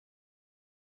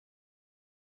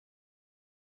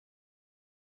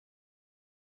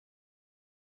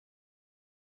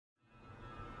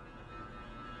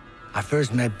I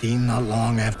first met Dean not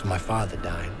long after my father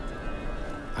died.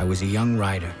 I was a young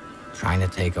writer trying to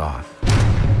take off.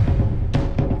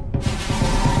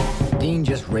 Dean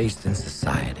just raced in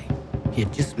society. He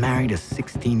had just married a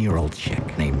 16-year-old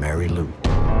chick named Mary Lou.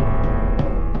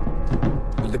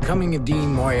 With the coming of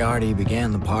Dean Moriarty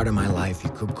began the part of my life you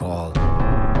could call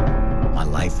my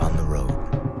life on the road.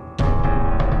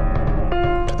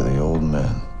 To the old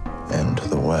men and to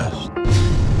the west.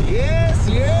 Yes,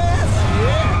 yes,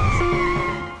 yes!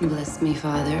 Bless me,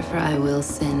 Father, for I will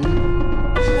sin.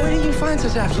 Where do you find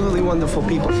such absolutely wonderful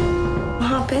people?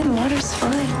 Hop in, water's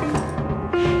fine.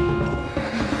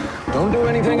 Don't do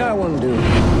anything I wouldn't do.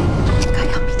 God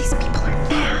help me, these people are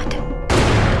mad.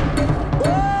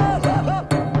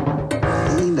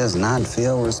 He does not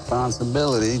feel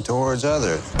responsibility towards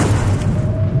others.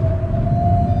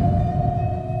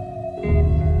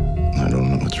 I don't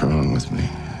know what's wrong with me.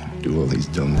 I do all these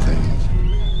dumb things.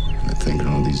 I think in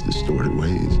all these distorted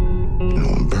ways. You know,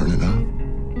 I'm burning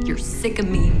up. You're sick of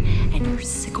me, and you're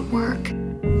sick of work.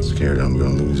 Scared I'm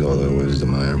gonna lose all the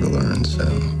wisdom I ever learned, so.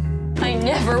 I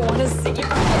never want to see you.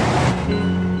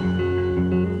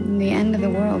 The end of the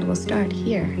world will start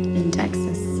here in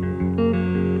Texas.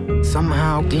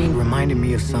 Somehow, Dean reminded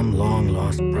me of some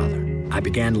long-lost brother. I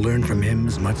began to learn from him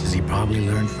as much as he probably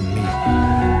learned from me.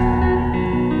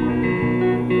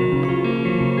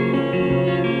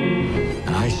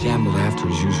 And I shambled after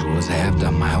as usual, as I have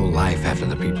done my whole life after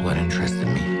the people that interested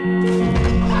me.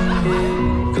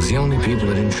 Because the only people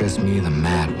that interest me are the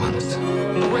mad ones.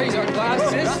 Raise our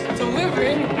glasses to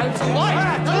living and to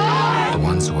life. The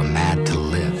ones who are mad to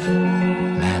live,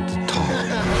 mad to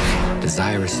talk,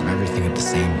 desirous of everything at the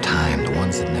same time, the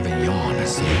ones that never yawn or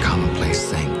see a commonplace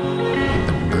thing,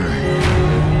 but burn